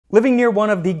Living near one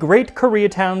of the great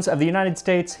Koreatowns of the United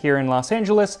States here in Los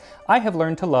Angeles, I have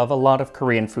learned to love a lot of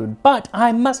Korean food, but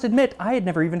I must admit I had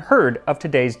never even heard of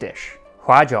today's dish,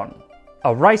 hwajeon,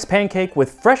 a rice pancake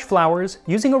with fresh flours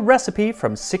using a recipe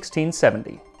from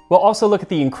 1670. We'll also look at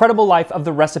the incredible life of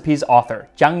the recipe's author,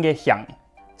 Jang Ge-hyang.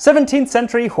 17th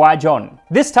century hwajeon,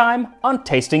 this time on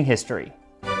Tasting History.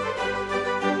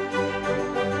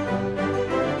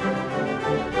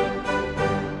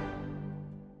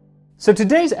 So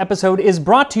today's episode is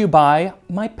brought to you by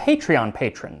my Patreon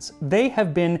patrons. They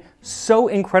have been so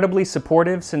incredibly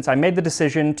supportive since I made the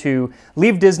decision to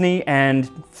leave Disney and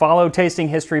follow Tasting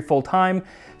History full time.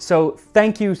 So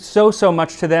thank you so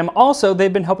much to them. Also,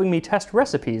 they've been helping me test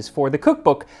recipes for the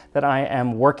cookbook that I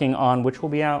am working on, which will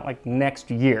be out like next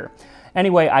year.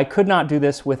 Anyway, I could not do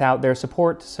this without their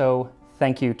support, so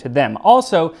thank you to them.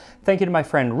 Also, thank you to my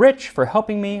friend Rich for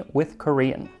helping me with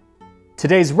Korean.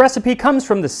 Today's recipe comes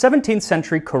from the 17th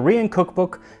century Korean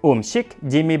cookbook,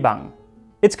 Eumsikdimibang.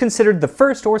 It's considered the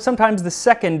first or sometimes the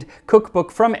second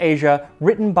cookbook from Asia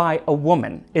written by a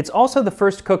woman. It's also the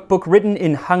first cookbook written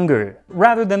in Hangul,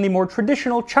 rather than the more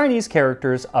traditional Chinese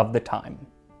characters of the time.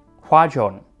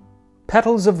 Hwajeon.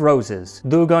 Petals of roses,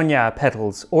 dugonia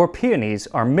petals, or peonies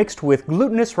are mixed with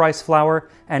glutinous rice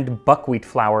flour and buckwheat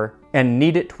flour and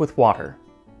kneaded with water.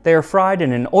 They are fried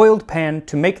in an oiled pan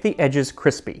to make the edges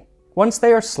crispy. Once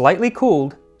they are slightly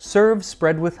cooled, serve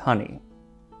spread with honey.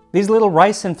 These little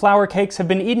rice and flour cakes have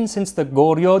been eaten since the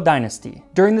Goryeo dynasty.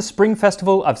 During the spring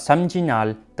festival of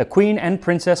Samjinal, the queen and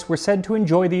princess were said to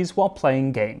enjoy these while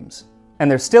playing games. And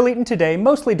they're still eaten today,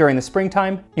 mostly during the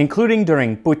springtime, including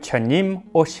during Buchanim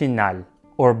Oshinal,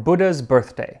 or Buddha's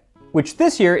birthday, which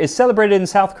this year is celebrated in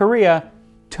South Korea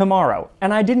tomorrow.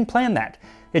 And I didn't plan that.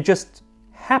 It just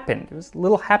happened. It was a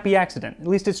little happy accident. At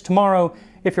least it's tomorrow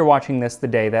if you're watching this the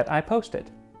day that I posted.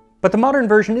 But the modern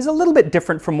version is a little bit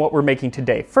different from what we're making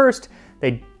today. First,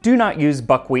 they do not use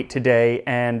buckwheat today,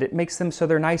 and it makes them so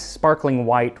they're nice sparkling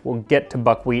white. We'll get to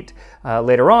buckwheat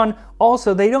later on.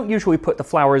 Also, they don't usually put the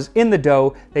flours in the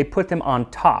dough, they put them on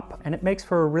top, and it makes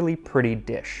for a really pretty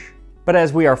dish. But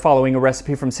as we are following a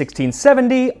recipe from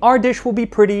 1670, our dish will be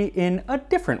pretty in a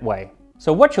different way.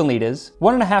 So what you'll need is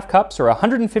 1.5 cups or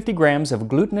 150 grams of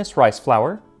glutinous rice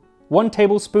flour, 1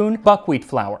 tablespoon buckwheat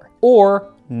flour,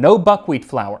 or no buckwheat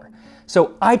flour.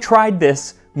 So I tried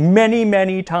this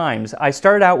many times. I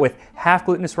started out with half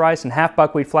glutinous rice and half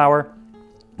buckwheat flour.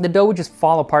 The dough would just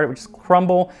fall apart, it would just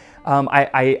crumble.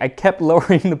 I kept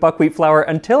lowering the buckwheat flour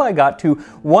until I got to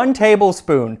 1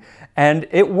 tablespoon. And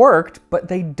it worked, but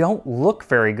they don't look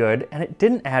very good, and it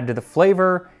didn't add to the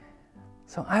flavor.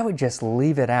 So I would just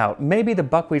leave it out. Maybe the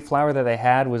buckwheat flour that they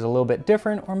had was a little bit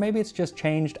different, or maybe it's just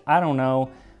changed, I don't know,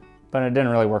 but it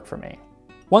didn't really work for me.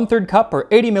 1/3 cup or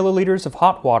 80 milliliters of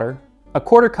hot water,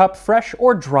 1/4 cup fresh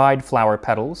or dried flower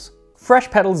petals.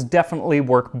 Fresh petals definitely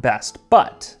work best,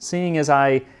 but seeing as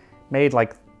I made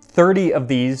like 30 of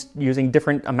these using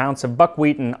different amounts of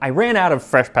buckwheat, and I ran out of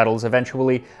fresh petals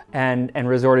eventually and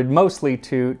resorted mostly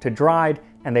to dried,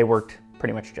 and they worked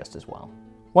pretty much just as well.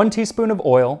 1 teaspoon of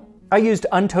oil. I used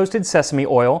untoasted sesame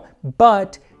oil,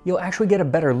 but you'll actually get a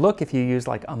better look if you use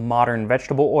like a modern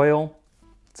vegetable oil.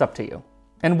 It's up to you.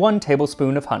 And 1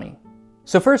 tablespoon of honey.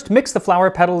 So first, mix the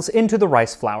flower petals into the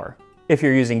rice flour. If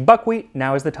you're using buckwheat,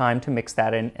 now is the time to mix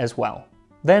that in as well.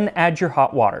 Then add your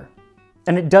hot water.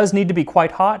 And it does need to be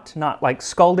quite hot, not like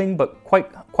scalding, but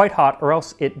quite hot, or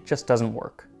else it just doesn't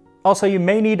work. Also, you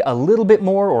may need a little bit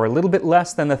more or a little bit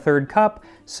less than the 1/3 cup,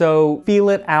 so feel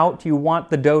it out. You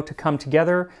want the dough to come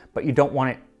together, but you don't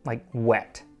want it like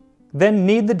wet. Then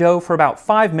knead the dough for about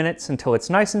 5 minutes until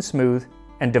it's nice and smooth,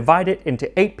 and divide it into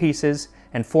 8 pieces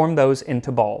and form those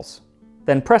into balls.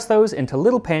 Then press those into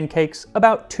little pancakes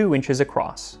about 2 inches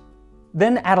across.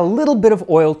 Then add a little bit of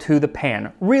oil to the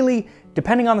pan. Really,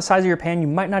 depending on the size of your pan, you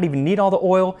might not even need all the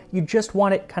oil. You just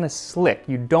want it kind of slick.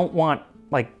 You don't want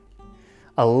like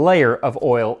a layer of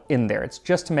oil in there. It's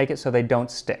just to make it so they don't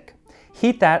stick.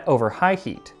 Heat that over high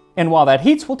heat. And while that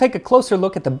heats, we'll take a closer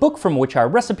look at the book from which our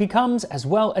recipe comes, as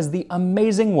well as the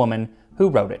amazing woman who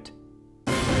wrote it.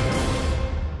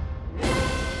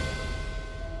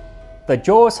 The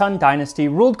Joseon dynasty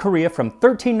ruled Korea from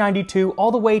 1392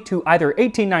 all the way to either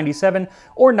 1897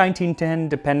 or 1910,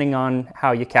 depending on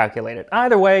how you calculate it.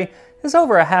 Either way, it's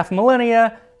over a half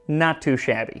millennia, not too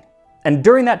shabby. And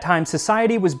during that time,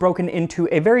 society was broken into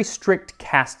a very strict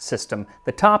caste system.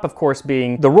 The top, of course,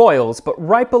 being the royals, but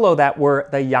right below that were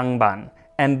the yangban.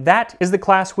 And that is the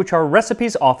class which our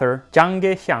recipe's author, Jang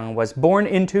Ge-hyang, was born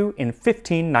into in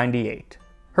 1598.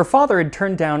 Her father had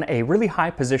turned down a really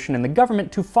high position in the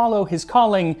government to follow his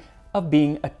calling of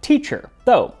being a teacher,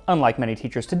 though, unlike many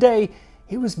teachers today,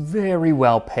 He was very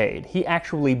well paid. He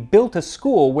actually built a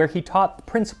school where he taught the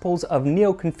principles of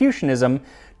Neo-Confucianism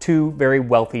to very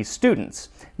wealthy students.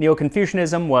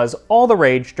 Neo-Confucianism was all the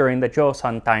rage during the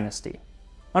Joseon dynasty.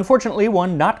 Unfortunately,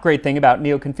 one not great thing about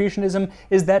Neo-Confucianism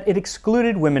is that it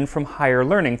excluded women from higher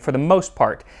learning for the most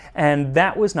part, and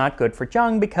that was not good for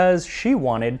Zhang because she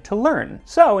wanted to learn.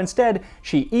 So instead,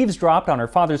 she eavesdropped on her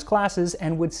father's classes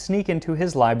and would sneak into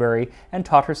his library and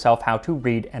taught herself how to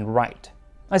read and write.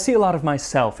 I see a lot of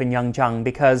myself in young Zhang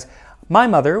because my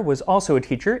mother was also a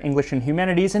teacher, English and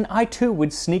Humanities, and I too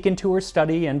would sneak into her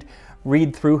study and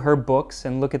read through her books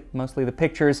and look at mostly the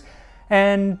pictures.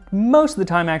 And most of the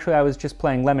time, actually, I was just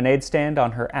playing Lemonade Stand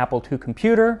on her Apple II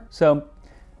computer, so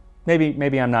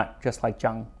maybe I'm not just like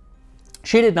Zhang.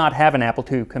 She did not have an Apple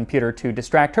II computer to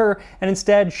distract her, and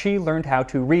instead she learned how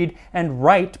to read and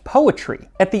write poetry.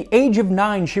 At the age of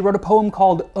 9, she wrote a poem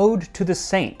called Ode to the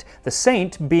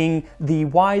Saint being the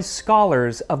wise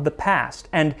scholars of the past,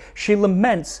 and she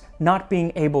laments not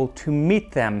being able to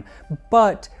meet them,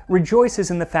 but rejoices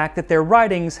in the fact that their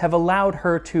writings have allowed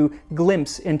her to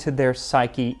glimpse into their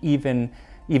psyche even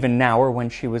now or when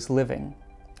she was living.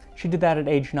 She did that at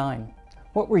age 9.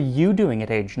 What were you doing at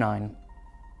age 9?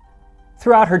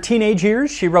 Throughout her teenage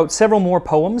years, she wrote several more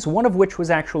poems, one of which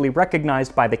was actually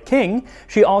recognized by the king.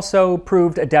 She also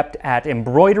proved adept at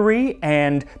embroidery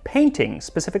and painting,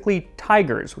 specifically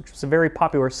tigers, which was a very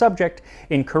popular subject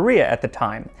in Korea at the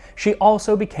time. She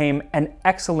also became an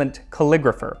excellent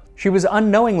calligrapher. She was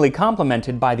unknowingly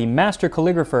complimented by the master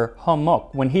calligrapher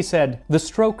Mok when he said, "The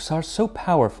strokes are so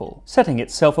powerful, setting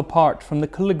itself apart from the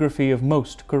calligraphy of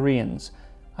most Koreans.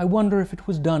 I wonder if it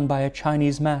was done by a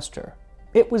Chinese master."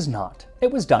 It was not. It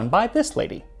was done by this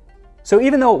lady. So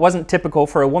even though it wasn't typical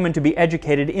for a woman to be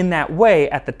educated in that way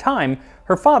at the time,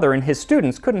 her father and his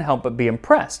students couldn't help but be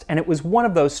impressed, and it was one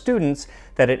of those students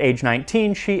that at age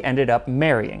 19 she ended up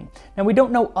marrying. Now we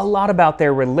don't know a lot about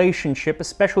their relationship,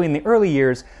 especially in the early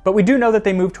years, but we do know that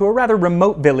they moved to a rather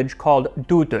remote village called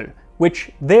Dudul,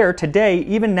 which there today,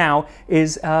 even now,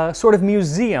 is a sort of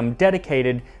museum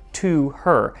dedicated to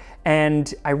her.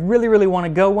 And I really want to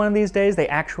go one of these days. They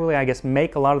actually, I guess,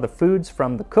 make a lot of the foods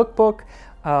from the cookbook,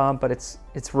 but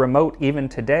it's remote even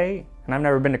today, and I've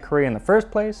never been to Korea in the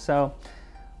first place, so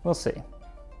we'll see.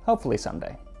 Hopefully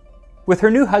someday. With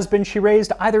her new husband, she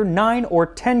raised either 9 or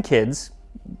 10 kids,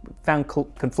 found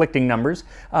conflicting numbers,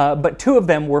 but 2 of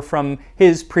them were from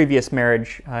his previous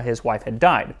marriage. His wife had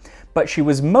died. But she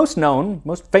was most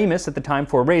famous at the time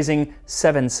for raising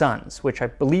 7 sons, which I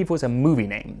believe was a movie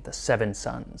name, The 7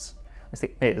 Sons.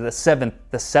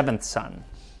 The seventh son.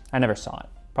 I never saw it.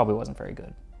 Probably wasn't very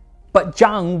good. But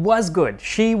Zhang was good.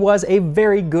 She was a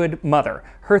very good mother.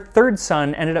 Her 3rd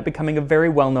son ended up becoming a very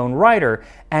well-known writer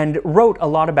and wrote a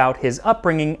lot about his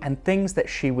upbringing and things that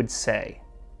she would say.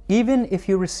 "Even if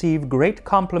you receive great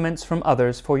compliments from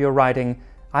others for your writing,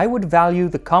 I would value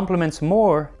the compliments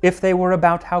more if they were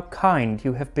about how kind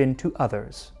you have been to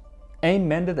others."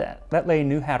 Amen to that. That lady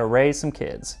knew how to raise some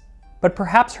kids. But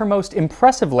perhaps her most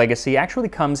impressive legacy actually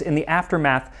comes in the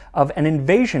aftermath of an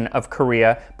invasion of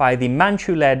Korea by the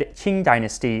Manchu-led Qing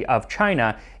dynasty of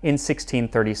China in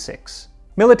 1636.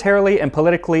 Militarily and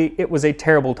politically, it was a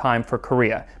terrible time for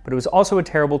Korea, but it was also a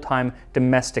terrible time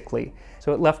domestically.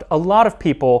 So it left a lot of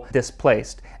people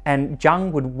displaced, and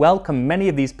Zhang would welcome many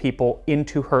of these people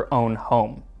into her own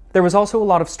home. There was also a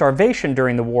lot of starvation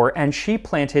during the war, and she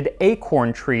planted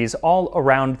acorn trees all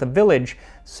around the village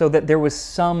so that there was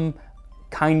some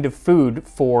kind of food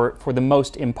for the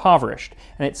most impoverished.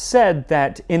 And it's said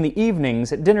that in the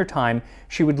evenings at dinner time,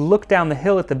 she would look down the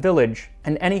hill at the village,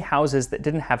 and any houses that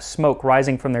didn't have smoke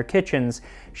rising from their kitchens,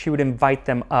 she would invite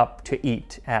them up to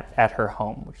eat at her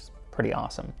home, which is pretty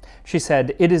awesome. She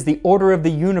said, "It is the order of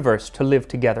the universe to live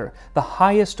together. The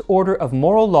highest order of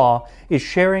moral law is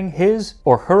sharing his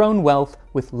or her own wealth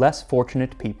with less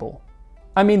fortunate people."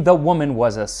 I mean, the woman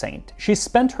was a saint. She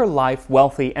spent her life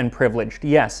wealthy and privileged,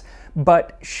 yes,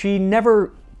 but she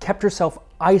never kept herself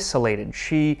isolated.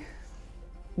 She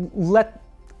let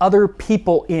other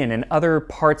people in and other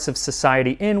parts of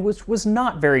society in, which was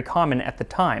not very common at the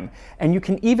time. And you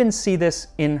can even see this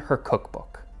in her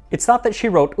cookbook. It's thought that she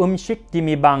wrote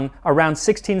Eumsikdimibang around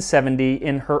 1670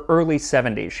 in her early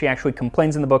 70s. She actually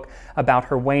complains in the book about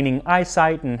her waning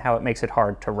eyesight and how it makes it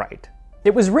hard to write.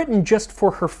 It was written just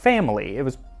for her family. It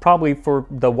was probably for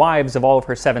the wives of all of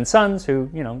her 7 sons who,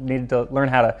 needed to learn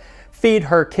how to feed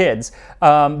her kids.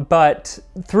 But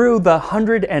through the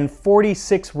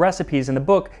 146 recipes in the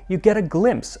book, you get a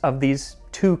glimpse of these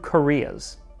 2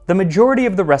 Koreas. The majority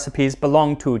of the recipes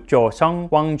belong to Joseon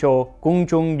Gwangjo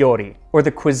Gungjung Yori, or the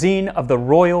cuisine of the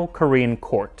royal Korean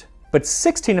court. But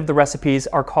 16 of the recipes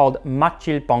are called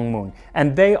machil bongmun,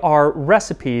 and they are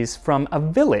recipes from a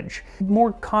village,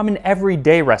 more common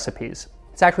everyday recipes.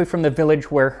 It's actually from the village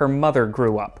where her mother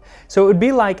grew up. So it would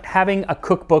be like having a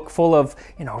cookbook full of,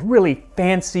 really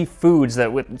fancy foods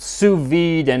that with sous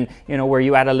vide and, where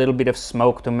you add a little bit of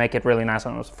smoke to make it really nice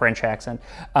on a French accent.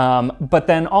 But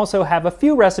then also have a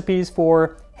few recipes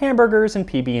for hamburgers and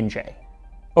PB&J.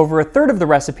 Over a third of the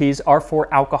recipes are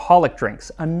for alcoholic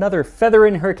drinks, another feather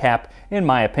in her cap, in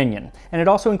my opinion. And it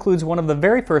also includes one of the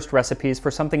very first recipes for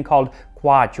something called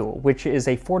gwaju, which is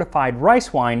a fortified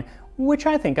rice wine, which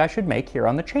I think I should make here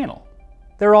on the channel.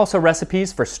 There are also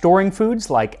recipes for storing foods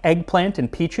like eggplant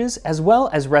and peaches, as well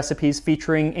as recipes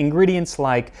featuring ingredients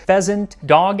like pheasant,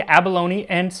 dog abalone,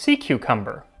 and sea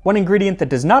cucumber. One ingredient that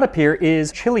does not appear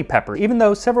is chili pepper, even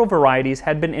though several varieties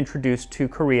had been introduced to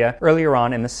Korea earlier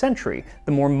on in the century.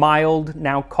 The more mild,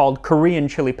 now called Korean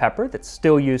chili pepper that's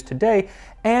still used today,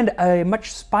 and a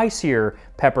much spicier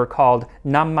pepper called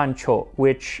nammancho,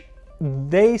 which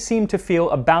they seem to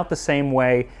feel about the same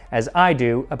way as I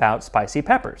do about spicy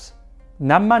peppers.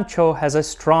 Nammancho has a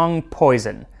strong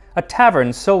poison. A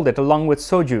tavern sold it along with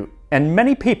soju, and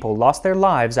many people lost their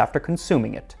lives after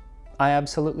consuming it. I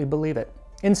absolutely believe it.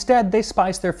 Instead, they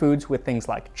spice their foods with things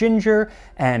like ginger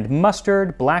and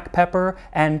mustard, black pepper,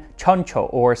 and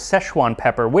choncho or Szechuan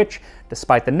pepper, which,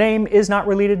 despite the name, is not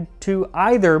related to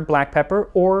either black pepper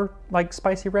or like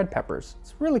spicy red peppers.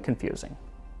 It's really confusing.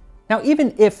 Now,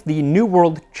 even if the New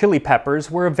World chili peppers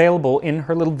were available in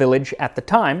her little village at the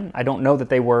time, I don't know that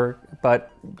they were,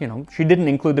 but, she didn't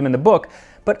include them in the book,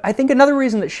 but I think another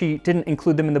reason that she didn't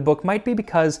include them in the book might be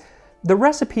because the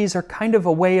recipes are kind of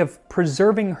a way of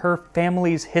preserving her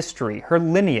family's history, her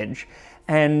lineage,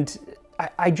 and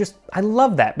I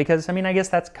love that because, I guess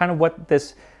that's kind of what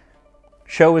this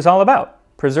show is all about,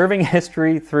 preserving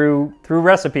history through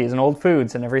recipes and old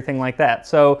foods and everything like that.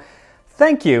 So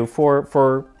thank you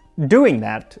for doing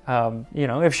that.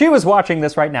 If she was watching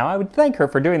this right now, I would thank her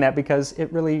for doing that because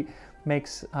it really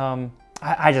makes,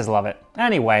 I just love it.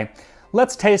 Anyway,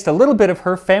 let's taste a little bit of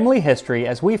her family history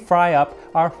as we fry up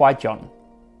our hwajeon.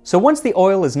 So once the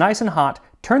oil is nice and hot,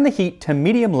 turn the heat to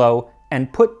medium-low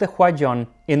and put the hwajeon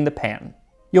in the pan.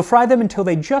 You'll fry them until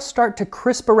they just start to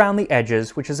crisp around the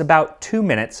edges, which is about 2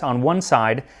 minutes on one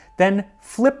side, then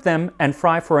flip them and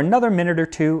fry for another minute or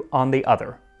two on the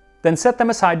other. Then set them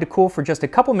aside to cool for just a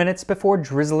couple minutes before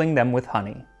drizzling them with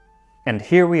honey. And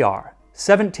here we are,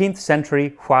 17th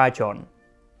century hwajeon.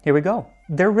 Here we go.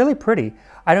 They're really pretty.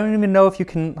 I don't even know if you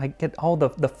can get all the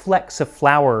flecks of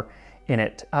flour in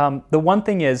it. The one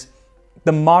thing is,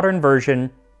 the modern version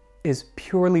is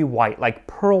purely white, like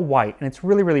pearl white, and it's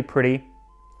really, really pretty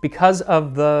because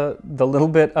of the little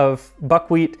bit of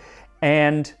buckwheat,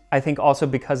 and I think also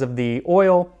because of the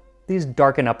oil, these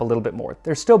darken up a little bit more.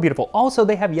 They're still beautiful. Also,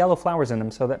 they have yellow flowers in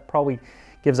them, so that probably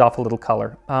gives off a little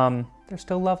color. They're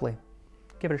still lovely.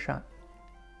 Give it a shot.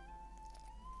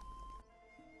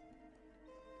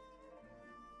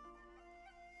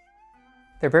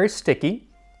 They're very sticky.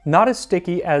 Not as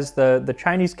sticky as the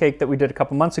Chinese cake that we did a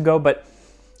couple months ago, but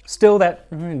still that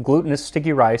glutinous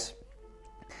sticky rice.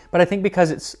 But I think because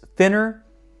it's thinner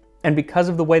and because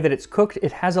of the way that it's cooked,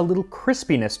 it has a little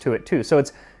crispiness to it too. So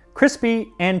it's crispy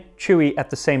and chewy at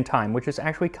the same time, which is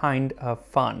actually kind of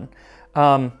fun.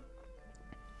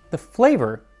 The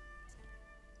flavor,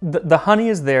 the honey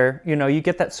is there, you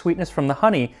get that sweetness from the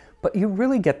honey, but you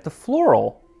really get the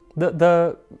floral.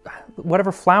 The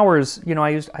whatever flowers,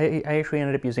 I actually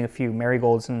ended up using a few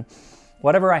marigolds and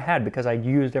whatever I had because I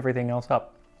used everything else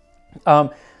up.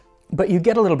 But you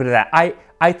get a little bit of that.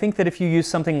 I think that if you use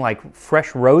something like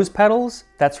fresh rose petals,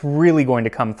 that's really going to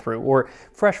come through, or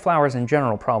fresh flowers in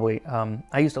general probably.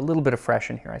 I used a little bit of fresh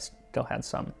in here. I still had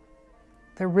some.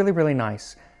 They're really, really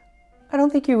nice. I don't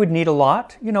think you would need a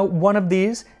lot. One of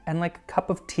these and like a cup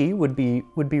of tea would be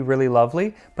really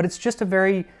lovely, but it's just a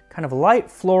very kind of light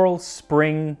floral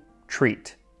spring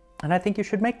treat. And I think you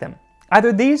should make them.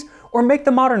 Either these or make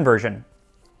the modern version.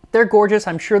 They're gorgeous.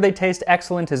 I'm sure they taste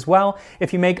excellent as well.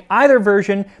 If you make either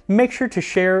version, make sure to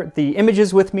share the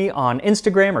images with me on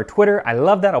Instagram or Twitter. I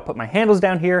love that. I'll put my handles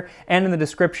down here and in the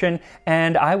description.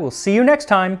 And I will see you next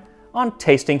time on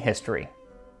Tasting History.